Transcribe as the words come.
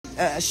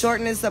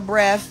shortness of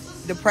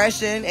breath,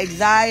 depression,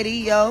 anxiety,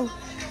 yo.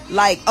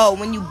 Like, oh,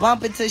 when you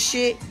bump into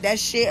shit, that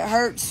shit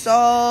hurts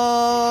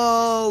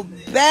so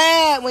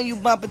bad when you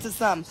bump into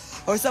something.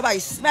 Or somebody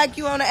smack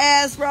you on the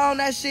ass, bro, and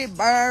that shit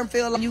burn,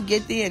 feel like you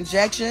get the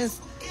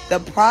injections. The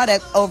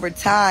product over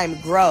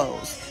time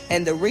grows.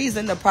 And the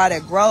reason the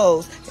product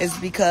grows is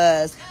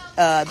because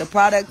the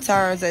product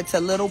turns into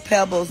little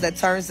pebbles that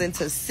turns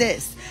into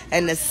cysts.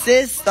 And the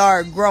cysts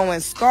start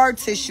growing scar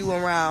tissue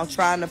around,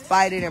 trying to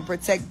fight it and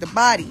protect the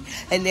body.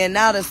 And then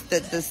now the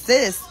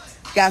cyst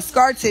got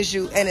scar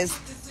tissue and it's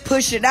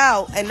pushing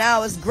out, and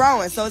now it's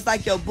growing. So it's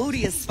like your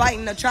booty is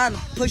fighting to trying to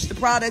push the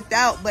product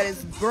out, but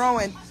it's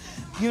growing,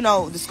 you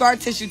know, the scar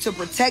tissue to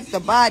protect the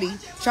body,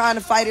 trying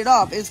to fight it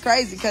off. It's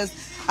crazy because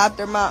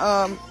after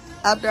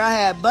I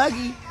had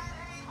Buggy,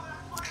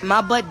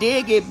 my butt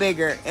did get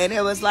bigger, and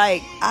it was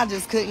like I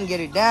just couldn't get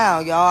it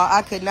down, y'all.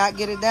 I could not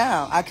get it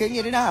down. I couldn't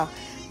get it down.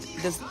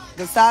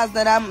 The size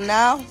that I'm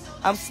now,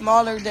 I'm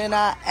smaller than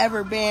I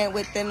ever been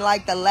within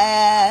like the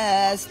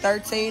last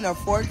 13 or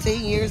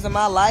 14 years of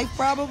my life,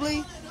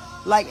 probably.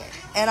 Like,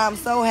 and I'm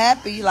so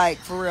happy, like,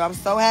 for real, I'm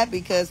so happy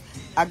because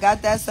I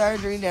got that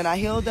surgery, then I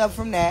healed up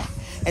from that.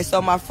 And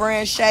so my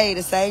friend Shay,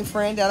 the same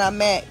friend that I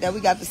met, that we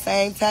got the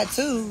same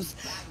tattoos,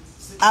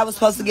 I was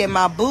supposed to get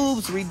my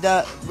boobs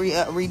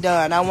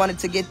redone. I wanted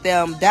to get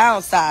them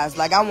downsized.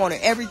 Like, I wanted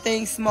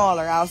everything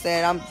smaller. I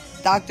said,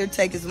 doctor,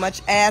 take as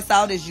much ass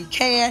out as you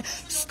can.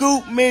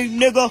 Scoop me,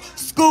 nigga.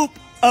 Scoop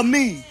of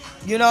me.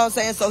 You know what I'm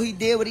saying? So he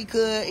did what he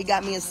could. He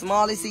got me as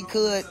small as he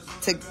could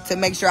to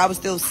make sure I was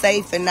still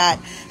safe and not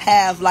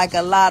have like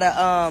a lot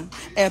of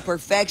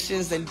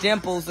imperfections and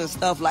dimples and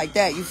stuff like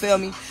that. You feel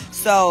me?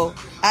 So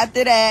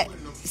after that,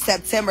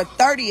 September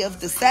 30th,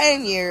 the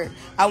same year,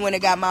 I went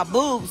and got my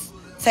boobs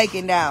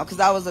taken down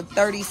because I was a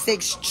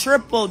 36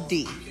 triple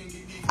D.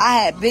 I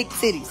had big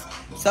titties.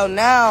 So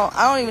now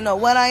I don't even know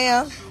what I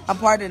am. I'm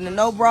part of the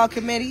no bra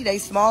committee. They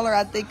smaller.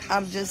 I think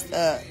I'm just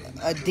a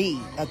D,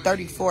 a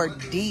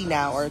 34D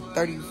now, or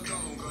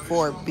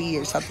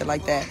 34B or something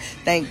like that.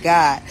 Thank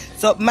God.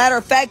 So matter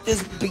of fact,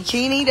 this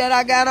bikini that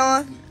I got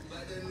on,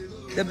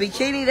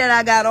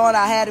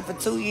 I had it for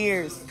 2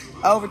 years.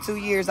 Over 2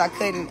 years, I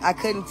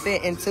couldn't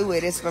fit into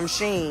it. It's from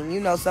Shein. You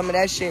know, some of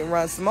that shit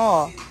runs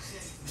small.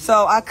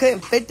 So I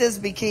couldn't fit this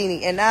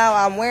bikini, and now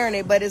I'm wearing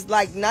it, but it's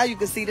like now you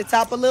can see the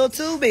top a little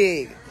too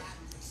big.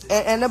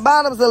 And the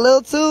bottom's a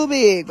little too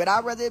big, but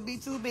I'd rather it be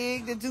too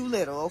big than too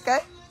little, okay?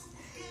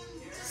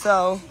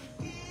 So,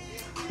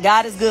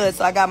 God is good.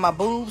 So I got my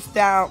boobs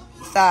down,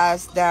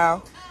 size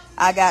down.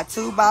 I got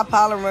 2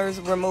 bipolar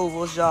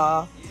removals,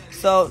 y'all.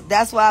 So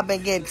that's why I've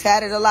been getting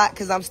tatted a lot,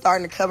 because I'm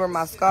starting to cover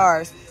my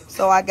scars.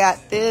 So I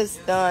got this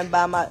done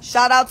by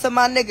shout out to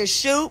my nigga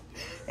Shoot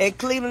in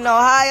Cleveland,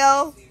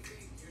 Ohio.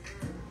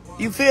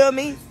 You feel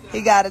me?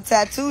 He got a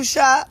tattoo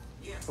shop,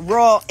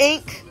 Raw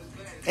Ink,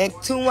 in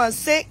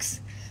 216.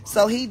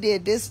 So he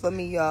did this for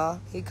me, y'all.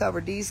 He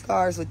covered these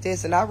scars with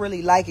this, and I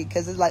really like it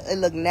because it's like it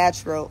look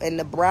natural, and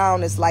the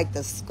brown is like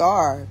the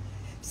scar.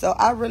 So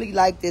I really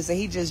like this, and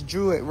he just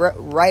drew it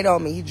right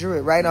on me. He drew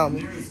it right on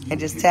me and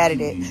just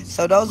tatted it.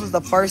 So those was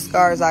the first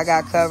scars I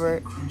got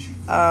covered.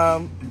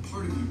 I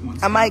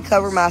might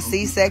cover my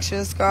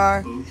C-section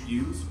scar.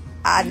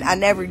 I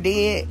never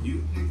did.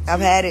 I've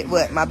had it,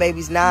 my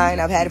baby's 9.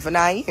 I've had it for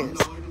 9 years.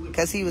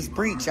 Because he was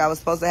breech. I was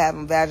supposed to have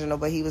him vaginal,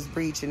 but he was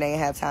breech, and they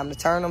didn't have time to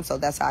turn him, so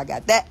that's how I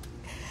got that.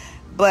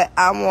 But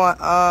I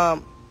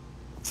want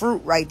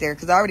fruit right there,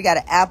 because I already got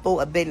a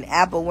bitten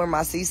apple where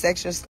my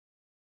C-section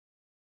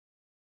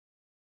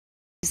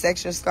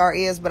scar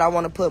is, but I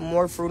want to put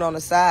more fruit on the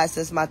side.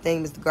 Since my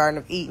theme is the Garden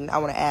of Eden, I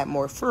want to add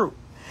more fruit.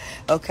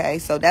 Okay,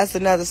 so that's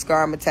another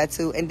scar I'm going to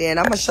tattoo. And then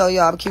I'm going to show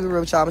y'all, I'm going to keep it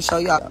real with y'all. I'm going to show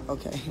y'all.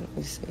 Okay, let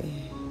me see.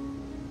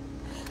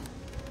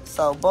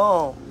 So,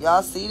 boom.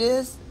 Y'all see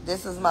this?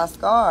 This is my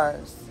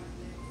scars.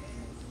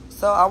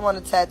 So I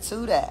want to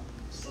tattoo that.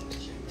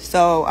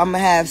 So I'm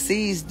going to have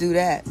C's do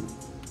that.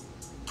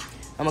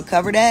 I'm going to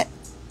cover that.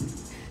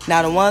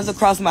 Now the ones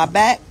across my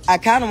back, I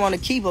kind of want to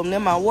keep them.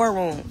 Them my war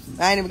wounds.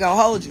 I ain't even going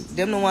to hold you.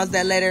 Them the ones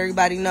that let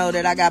everybody know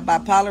that I got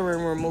bipolar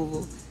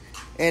removal.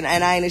 And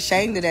I ain't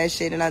ashamed of that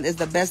shit. And it's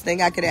the best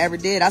thing I could have ever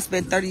did. I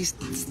spent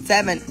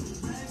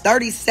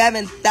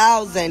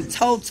 $37,000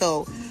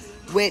 total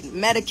with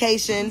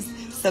medications,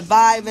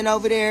 surviving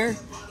over there.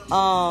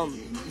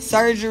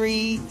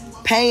 Surgery,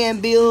 paying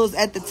bills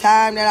at the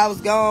time that I was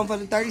gone for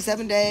the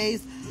 37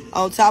 days,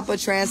 on top of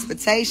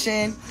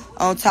transportation,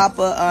 on top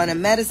of the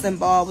medicine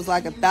ball was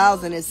like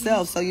 $1,000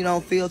 itself, so you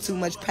don't feel too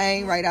much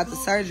pain right after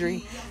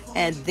surgery.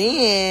 And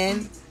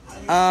then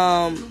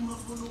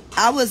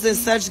I was in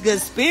such good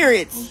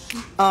spirits.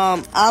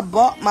 I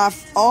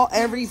bought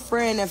every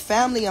friend and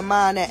family of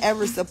mine that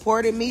ever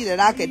supported me that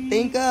I could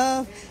think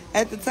of.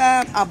 At the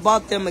time, I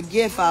bought them a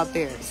gift out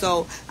there.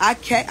 So I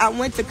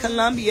went to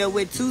Colombia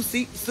with 2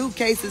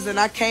 suitcases, and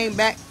I came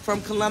back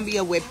from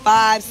Colombia with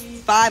five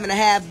and a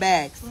half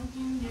bags.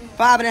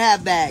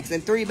 5.5 bags,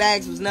 and 3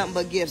 bags was nothing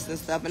but gifts and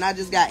stuff. And I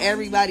just got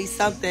everybody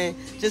something.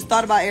 Just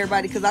thought about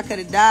everybody because I could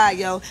have died,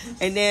 yo.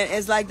 And then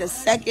it's like the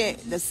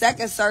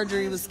second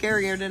surgery was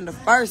scarier than the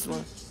first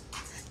one,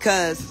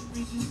 cause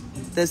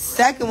the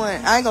second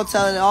one, I ain't gonna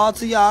tell it all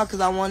to y'all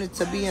because I want it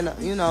to be in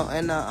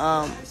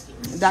a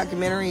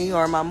documentary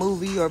or my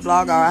movie or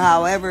blog or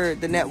however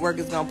the network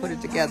is gonna put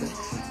it together.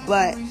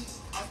 But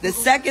the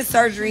second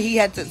surgery he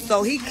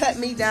cut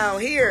me down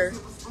here.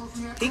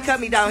 He cut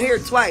me down here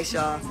twice,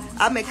 y'all.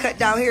 I've been cut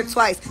down here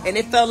twice, and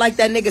it felt like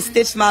that nigga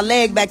stitched my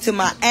leg back to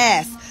my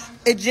ass.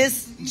 It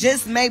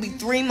just maybe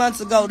 3 months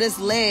ago, this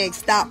leg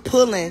stopped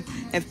pulling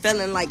and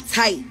feeling like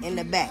tight in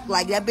the back.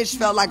 Like that bitch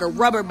felt like a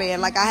rubber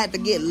band. Like I had to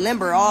get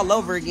limber all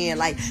over again.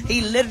 Like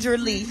he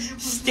literally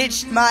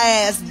stitched my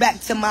ass back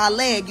to my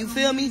leg. You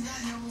feel me?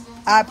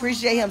 I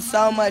appreciate him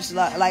so much.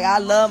 Like I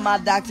love my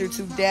doctor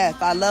to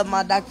death. I love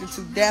my doctor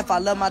to death. I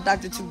love my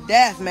doctor to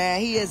death, man.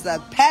 He is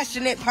a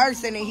passionate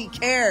person and he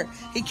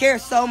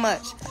cares so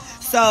much.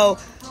 So,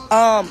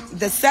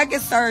 the second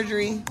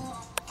surgery,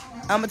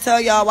 I'm gonna tell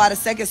y'all why the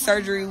second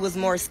surgery was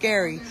more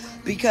scary,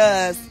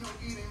 because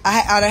I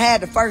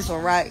had the first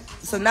one, right?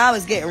 So now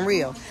it's getting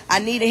real. I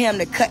needed him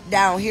to cut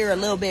down here a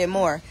little bit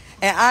more.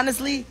 And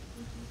honestly,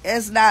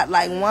 it's not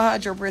like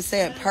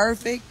 100%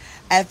 perfect.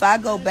 If I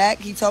go back,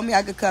 he told me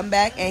I could come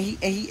back, and he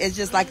it's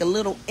just like a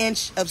little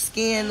inch of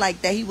skin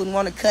like that he would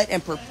want to cut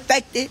and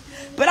perfect it.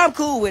 But I'm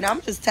cool with it.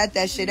 I'm just tat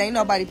that shit. Ain't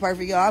nobody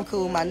perfect, yo. I'm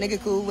cool. My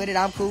nigga cool with it.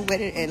 I'm cool with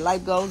it, and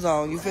life goes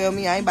on. You feel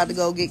me? I ain't about to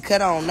go get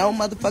cut on no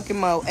motherfucking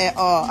mo at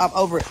all. I'm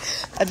over it.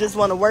 I just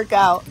want to work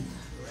out.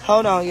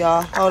 Hold on,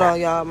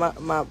 y'all.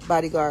 My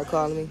bodyguard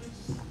calling me.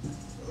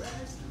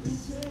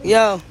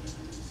 Yo.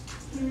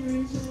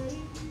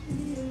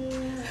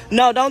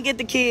 No, don't get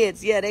the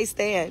kids. Yeah, they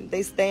staying with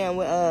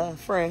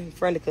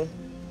Friendica.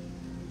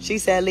 She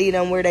said leave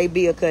them where they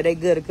be, because they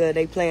good, because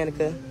they playing,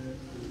 because.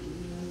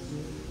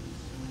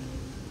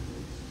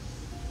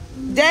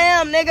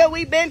 Damn, nigga,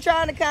 we been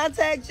trying to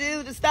contact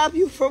you to stop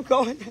you from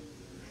going.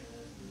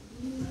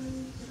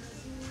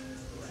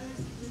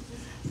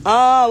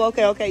 Oh,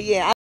 okay,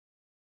 yeah.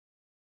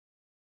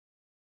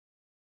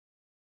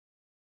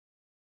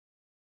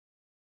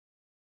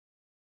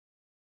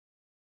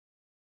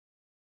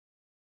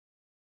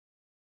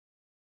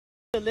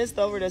 List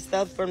over the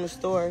stuff from the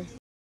store.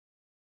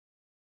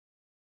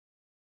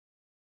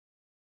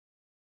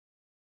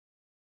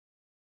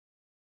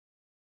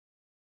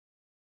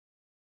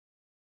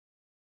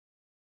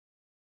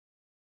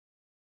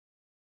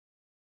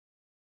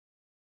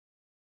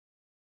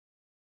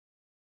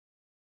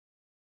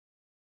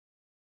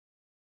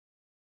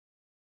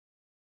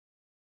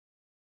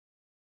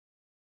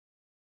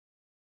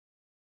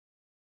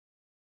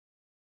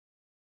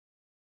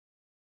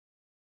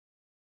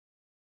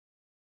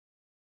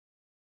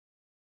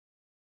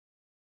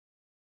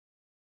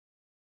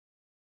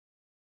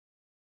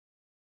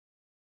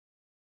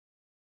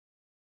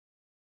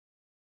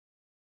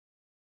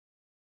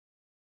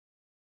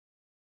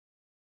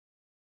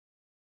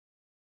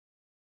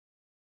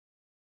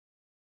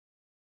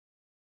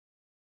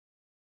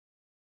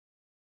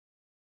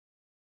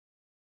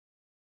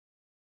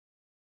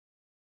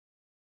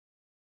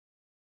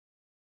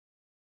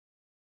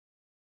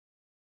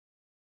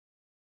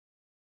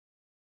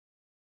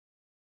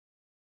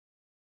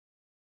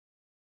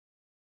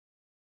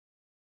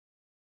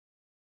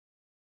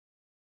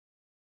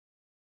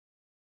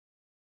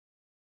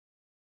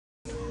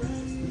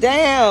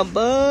 Damn,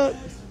 bug.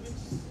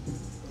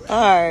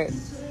 Alright.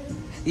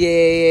 Yeah.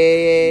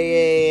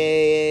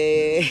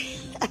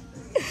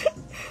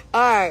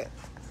 Alright.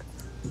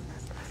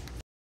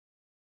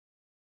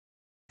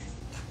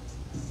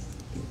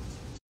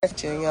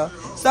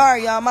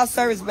 Sorry, y'all. My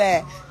service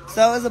bad.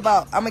 So it's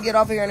about, I'm gonna get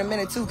off here in a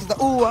minute too, because I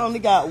only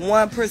got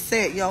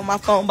 1%, yo. My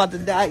phone about to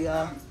die,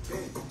 y'all.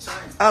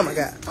 Oh my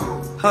god.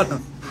 Hold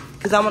on.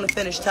 Because I want to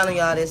finish telling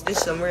y'all this. This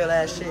is some real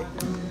ass shit.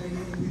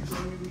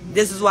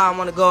 This is why I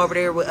want to go over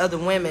there with other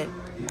women,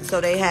 so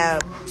they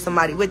have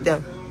somebody with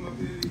them.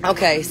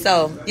 Okay,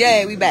 so,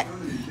 yay, we back.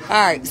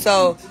 All right,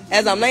 so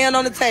as I'm laying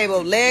on the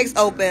table, legs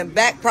open,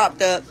 back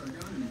propped up,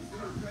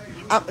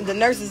 the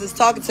nurses is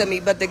talking to me,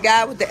 but the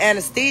guy with the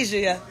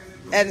anesthesia,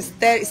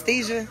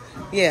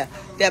 yeah,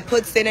 that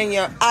puts it in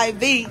your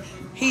IV,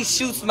 he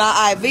shoots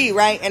my IV,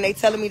 right? And they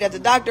telling me that the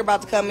doctor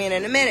about to come in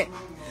a minute.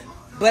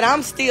 But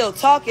I'm still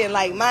talking,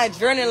 like my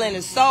adrenaline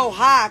is so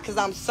high because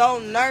I'm so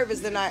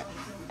nervous,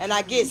 and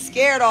I get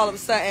scared all of a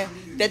sudden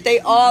that they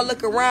all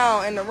look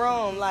around in the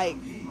room like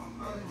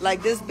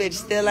this bitch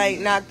still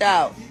ain't knocked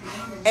out.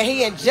 And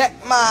he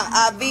inject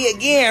my IV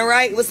again,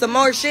 right, with some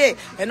more shit.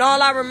 And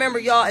all I remember,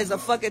 y'all, is a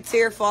fucking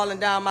tear falling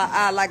down my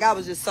eye. Like I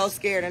was just so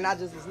scared, and I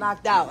just was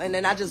knocked out. And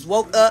then I just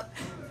woke up,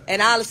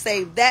 and I'll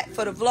save that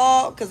for the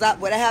vlog, because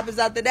what happens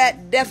after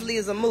that definitely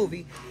is a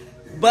movie.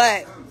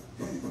 But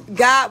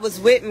God was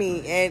with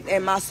me,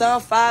 and my son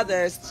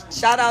father,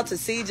 shout out to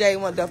CJ,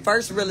 one of the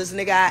first realest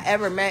nigga I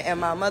ever met in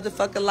my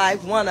motherfucking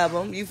life, one of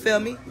them, you feel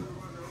me?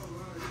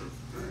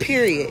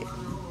 Period.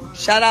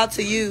 Shout out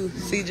to you,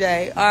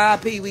 CJ.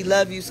 R.I.P. We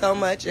love you so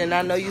much, and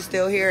I know you're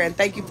still here. And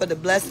thank you for the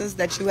blessings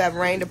that you have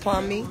rained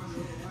upon me,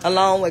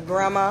 along with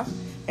Grandma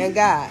and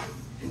God.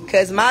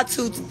 Cause my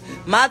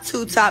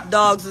two top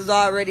dogs is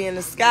already in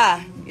the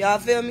sky. Y'all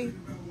feel me?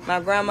 My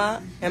grandma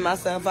and my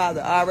son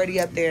father already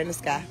up there in the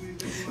sky.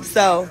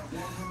 So,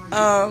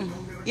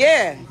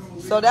 yeah.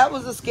 So that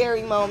was a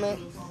scary moment.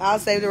 I'll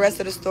save the rest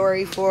of the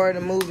story for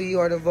the movie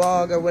or the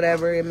vlog or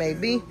whatever it may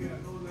be.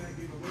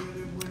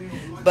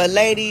 But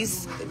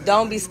ladies,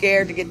 don't be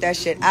scared to get that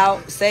shit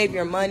out. Save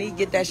your money,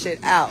 get that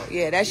shit out.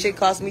 Yeah, that shit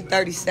cost me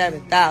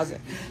 $37,000,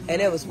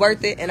 and it was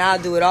worth it. And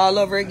I'll do it all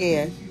over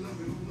again.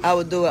 I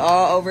would do it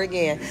all over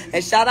again.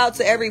 And shout out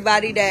to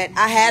everybody that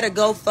I had a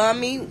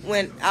GoFundMe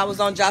when I was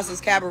on Jocelyn's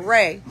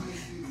Cabaret.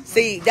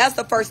 See, that's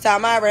the first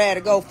time I ever had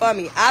a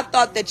GoFundMe. I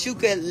thought that you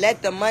could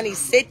let the money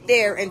sit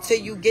there until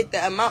you get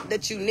the amount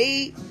that you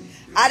need.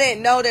 I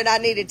didn't know that I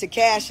needed to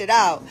cash it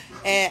out.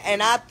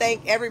 And I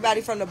thank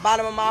everybody from the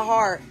bottom of my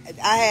heart.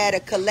 I had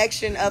a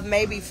collection of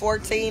maybe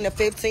 1,400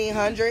 to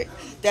 1,500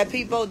 that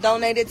people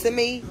donated to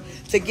me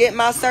to get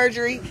my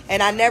surgery.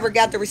 And I never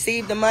got to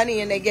receive the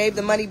money, and they gave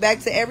the money back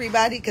to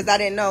everybody because I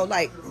didn't know,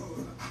 like,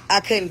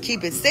 I couldn't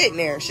keep it sitting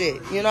there,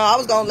 shit. You know, I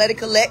was going to let it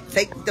collect,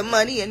 take the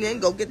money, and then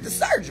go get the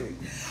surgery.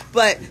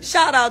 But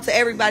shout out to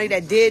everybody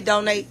that did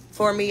donate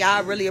for me.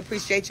 I really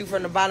appreciate you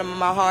from the bottom of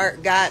my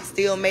heart. God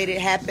still made it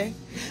happen.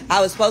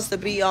 I was supposed to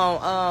be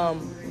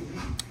on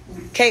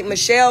Kate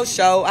Michelle's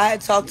show. I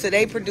had talked to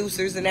their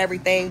producers and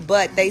everything,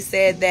 but they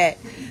said that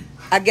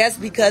I guess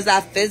because I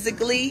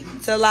physically,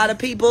 to a lot of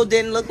people,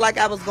 didn't look like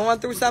I was going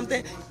through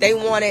something, they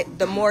wanted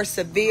the more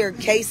severe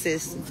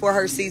cases for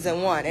her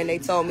season 1. And they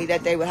told me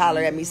that they would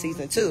holler at me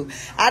season 2.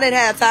 I didn't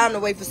have time to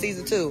wait for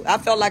season 2. I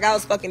felt like I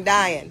was fucking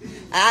dying.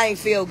 I ain't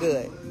feel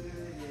good.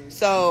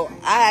 So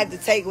I had to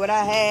take what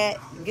I had,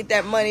 get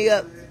that money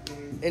up,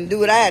 and do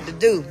what I had to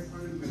do.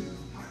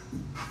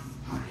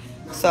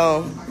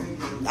 So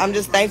I'm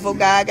just thankful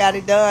God got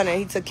it done, and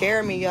he took care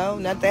of me, yo.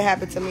 Nothing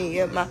happened to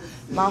me.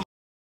 My